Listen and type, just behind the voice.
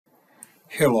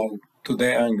Hello,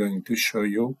 today I'm going to show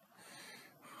you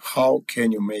how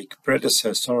can you make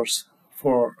predecessors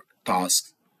for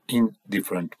tasks in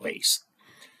different ways.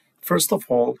 First of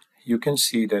all, you can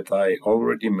see that I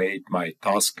already made my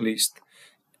task list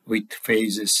with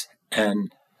phases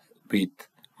and with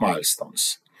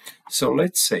milestones. So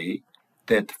let's say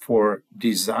that for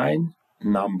design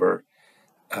number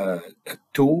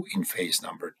 2 in phase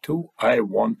number 2, I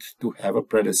want to have a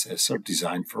predecessor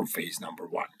designed from phase number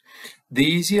 1. The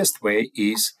easiest way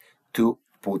is to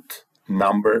put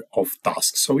number of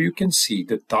tasks. So you can see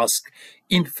the task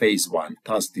in phase 1,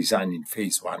 task design in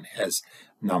phase 1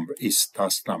 is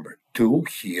task number 2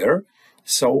 here.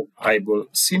 So I will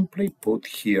simply put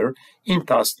here in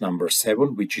task number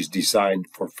 7, which is designed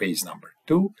for phase number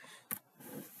 2,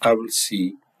 I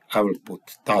will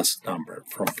put task number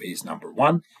from phase number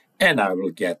 1, and I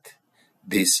will get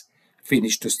this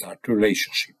finish to start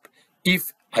relationship.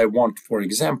 If I want, for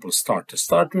example, start to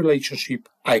start relationship,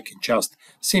 I can just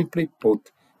simply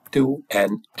put 2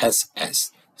 and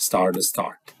SS, start to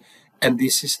start. And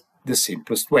this is the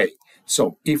simplest way.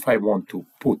 So if I want to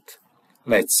put,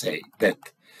 let's say that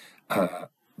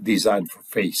design for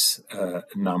phase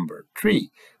number 3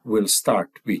 will start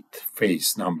with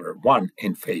phase number 1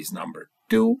 and phase number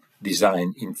 2,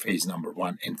 design in phase number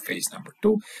 1 and phase number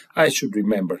 2. I should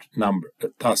remember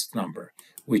task number,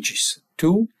 which is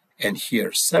 2, and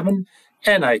here 7,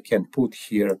 and I can put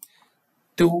here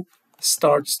 2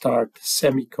 start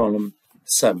semicolon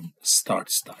 7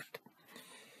 start.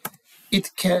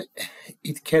 It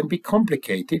can be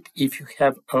complicated if you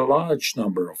have a large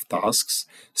number of tasks.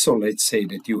 So let's say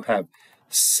that you have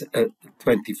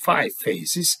 25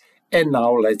 phases, and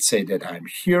now let's say that I'm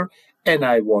here and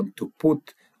I want to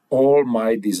put all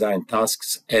my design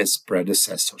tasks as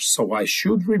predecessors. So I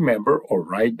should remember or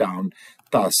write down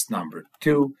task number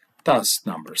 2, task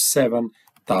number 7,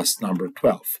 task number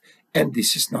 12. And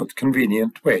this is not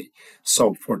convenient way.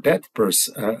 So for that purpose,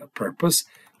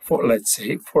 for let's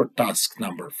say for task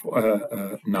number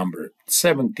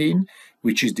 17,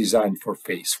 which is designed for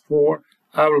phase 4,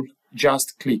 I will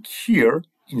just click here.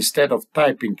 Instead of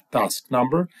typing task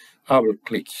number, I will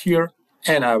click here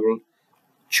and I will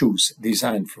choose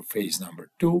design for phase number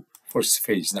 2, for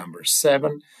phase number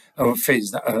 7,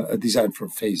 design for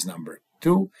phase number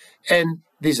 2, and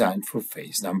design for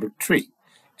phase number 3.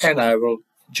 And I will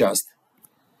just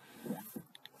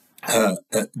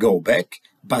go back.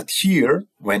 But here,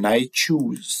 when I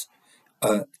choose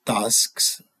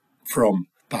tasks from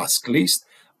task list,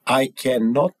 I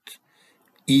cannot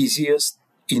easiest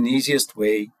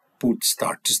way put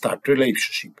start to start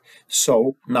relationship.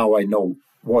 So now I know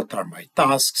what are my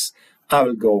tasks. I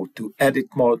will go to edit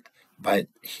mode by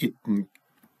hitting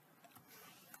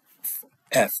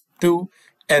F2,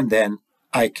 and then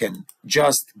I can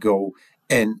just go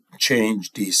and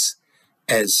change this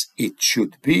as it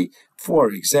should be.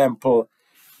 For example,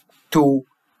 2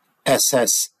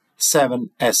 SS, 7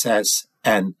 SS,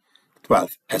 and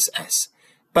 12 SS.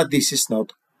 But this is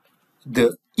not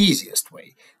the easiest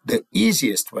way. The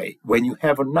easiest way, when you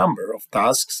have a number of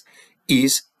tasks,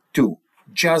 is to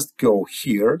just go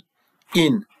here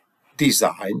in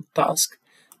Design task,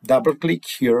 double-click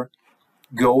here,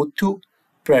 go to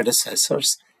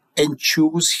Predecessors, and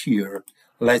choose here,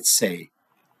 let's say,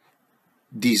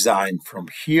 Design from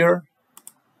here,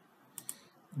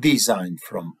 Design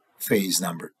from phase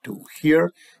number 2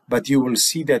 here, but you will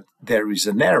see that there is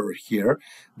an error here,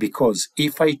 because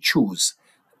if I choose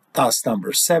task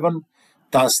number 7,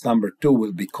 task number 2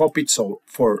 will be copied. So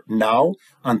for now,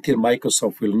 until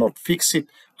Microsoft will not fix it,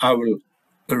 I will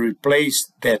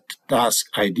replace that task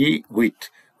ID with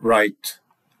right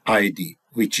ID,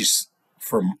 which is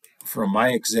from my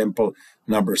example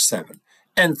number 7.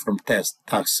 And from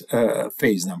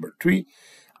phase number 3,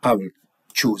 I will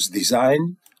choose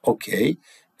design, okay,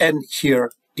 and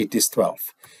here it is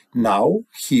 12. Now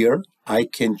here I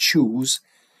can choose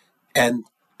and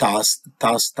task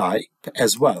type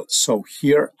as well. So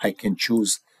here I can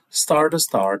choose start,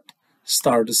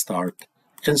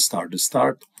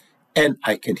 and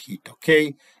I can hit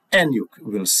OK, and you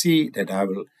will see that I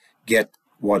will get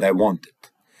what I wanted.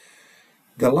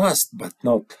 The last but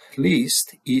not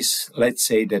least is, let's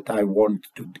say that I want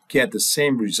to get the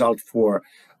same result for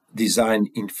design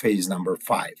in phase number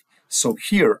 5. So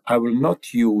here I will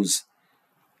not use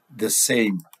the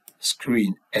same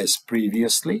screen as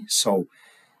previously, so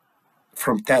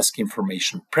from task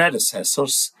information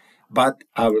predecessors, but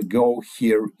I will go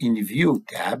here in View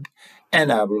tab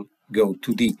and I will go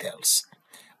to Details.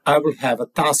 I will have a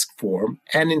task form,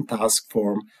 and in task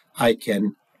form I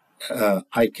can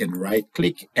right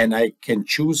click and I can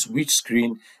choose which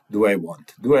screen do I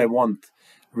want. Do I want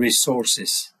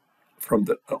resources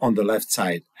on the left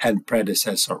side and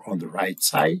predecessor on the right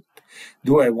side?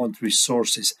 Do I want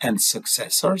resources and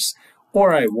successors,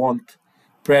 or I want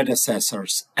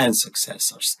predecessors and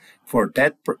successors? For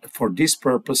this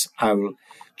purpose, I will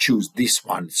choose this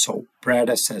one. So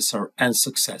predecessor and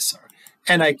successor,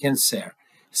 and I can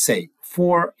say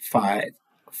for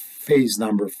phase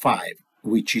number 5,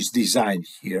 which is designed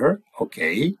here.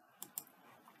 Okay,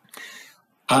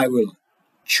 I will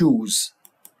choose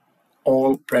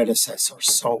all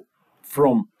predecessors. So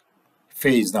from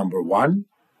phase number 1,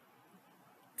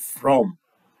 from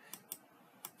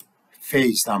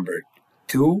phase number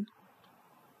 2,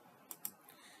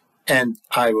 and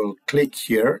I will click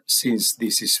here, since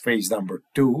this is phase number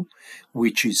 2,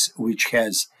 which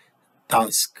has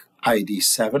task ID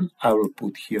 7. I will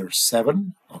put here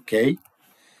 7. Okay,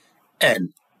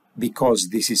 and because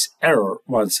this is error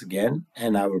once again,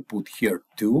 and I will put here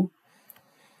 2,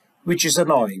 which is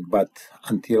annoying, but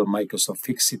until Microsoft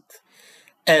fix it.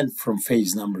 And from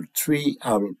phase number 3,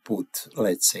 I will put,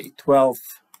 let's say, 12.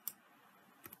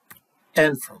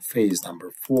 And from phase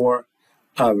number 4,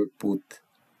 I will put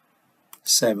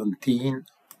 17.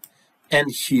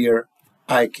 And here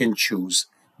I can choose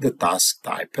the task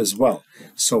type as well.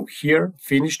 So here,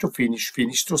 finish to finish,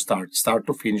 finish to start, start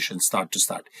to finish, and start to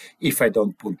start. If I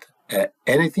don't put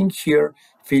anything here,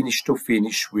 finish to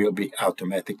finish will be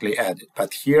automatically added.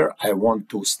 But here I want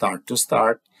to start,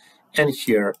 and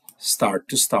here start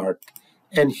to start,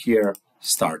 and here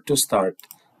start to start,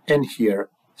 and here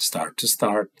start to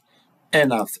start.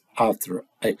 And after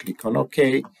I click on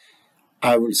OK,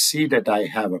 I will see that I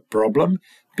have a problem,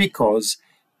 because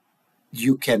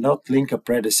you cannot link a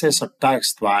predecessor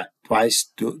task twice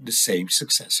to the same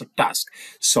successor task.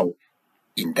 So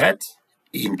in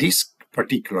this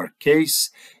particular case,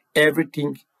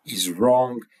 everything is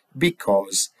wrong,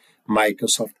 because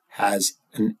Microsoft has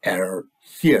an error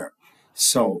here.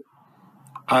 So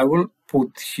I will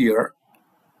put here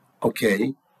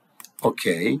OK,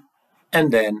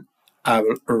 and then I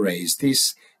will erase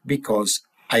this, because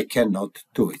I cannot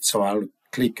do it. So I'll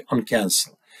click on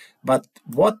cancel. But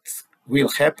what will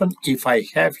happen if I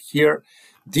have here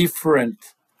different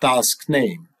task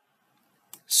name?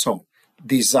 So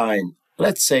design,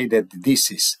 let's say that this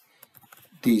is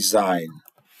design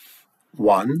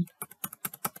 1,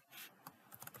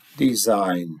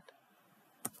 design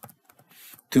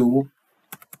 2,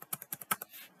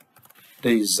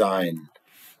 design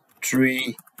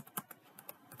 3,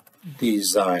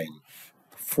 design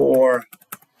 4,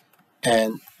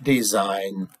 and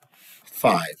design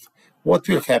 5. What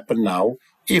will happen now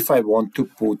if I want to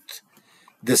put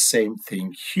the same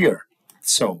thing here?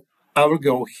 So I will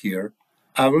go here,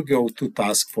 I will go to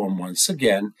task form once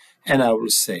again, and I will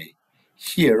say,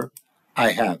 here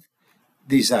I have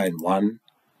design 1,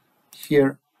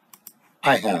 here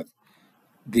I have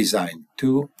design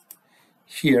 2,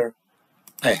 here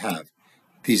I have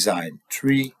design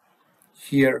 3,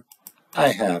 here I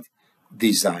have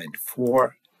design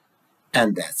 4,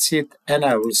 and that's it. And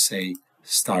I will say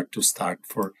start to start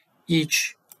for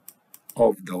each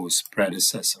of those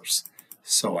predecessors.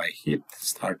 So I hit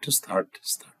start to start,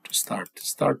 start to start,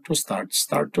 start to start,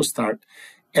 start to start,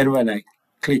 and when I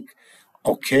click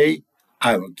OK,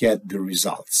 I will get the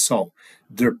results. So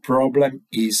the problem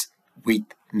is with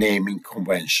naming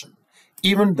convention.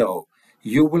 Even though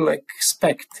you will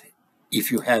expect, if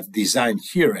you have design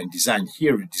here and design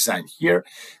here and design here,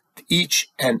 each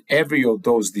and every of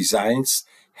those designs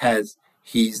has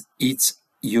its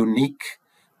unique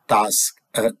task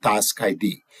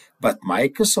ID. But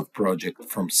Microsoft Project,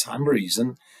 from some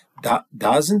reason,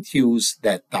 doesn't use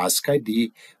that task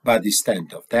ID, but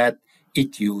instead of that,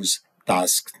 it uses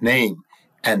task name.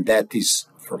 And that is,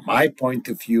 from my point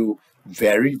of view,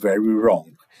 very, very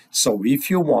wrong. So if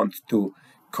you want to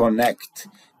connect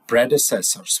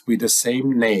predecessors with the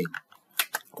same name,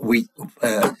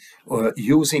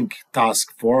 using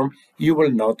task form, you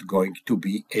will not going to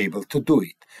be able to do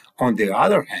it. On the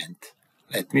other hand,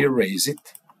 let me erase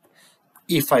it.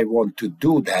 If I want to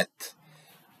do that,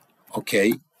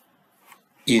 okay,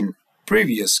 in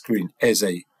previous screen as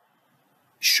I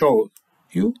showed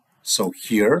you, so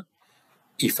here,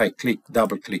 if I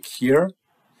double click here,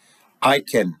 I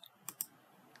can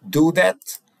do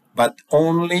that, but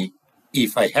only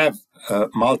if I have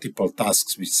multiple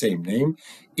tasks with same name.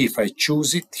 If I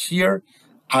choose it here,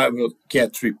 I will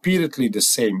get repeatedly the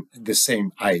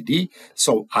same ID,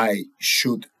 so I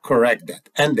should correct that,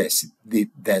 and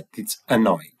that it's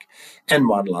annoying. And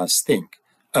one last thing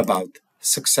about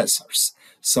successors.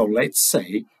 So let's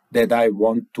say that I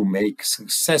want to make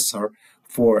successor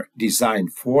for design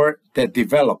 4, that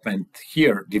development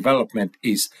here, development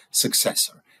is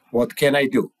successor. what can I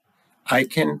do? I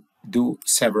can do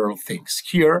several things.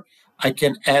 Here, I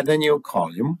can add a new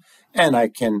column, and I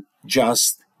can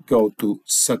just go to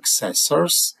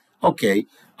successors. Okay,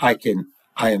 I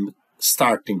am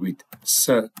starting with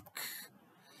successors.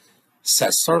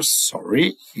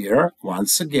 Sorry, here,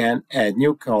 once again, add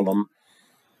new column,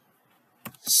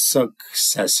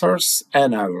 successors,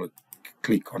 and I will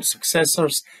click on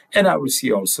successors, and I will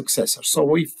see all successors.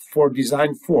 So if for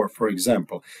design 4, for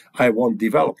example, I want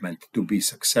development to be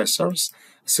successor,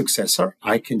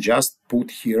 I can just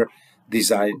put here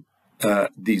the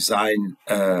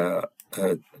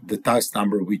task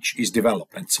number, which is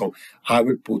development. So I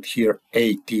will put here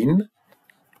 18,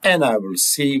 and I will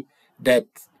see that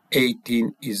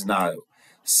 18 is now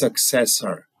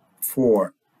successor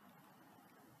for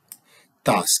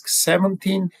task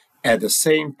 17. At the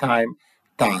same time,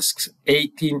 task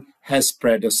 18 has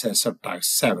predecessor task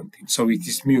 17. So it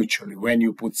is mutually. When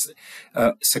you put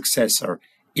successor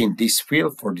in this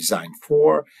field for design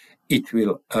 4, it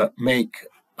will make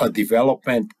a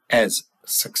development as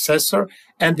successor,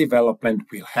 and development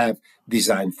will have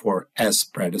design 4 as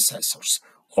predecessors.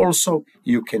 Also,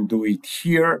 you can do it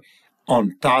here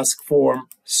on task form.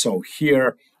 So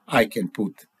here I can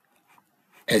put,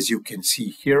 as you can see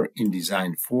here in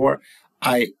design 4,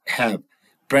 I have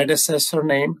predecessor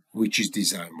name, which is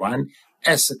design 1,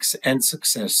 and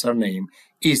successor name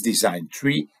is design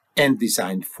 3 and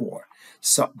design 4.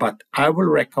 So, but I will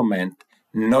recommend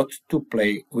not to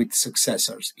play with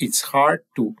successors. It's hard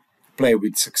to play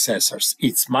with successors.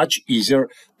 It's much easier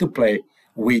to play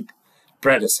with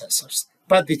predecessors,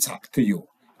 but it's up to you.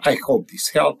 I hope this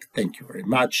helped. Thank you very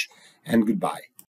much, and goodbye.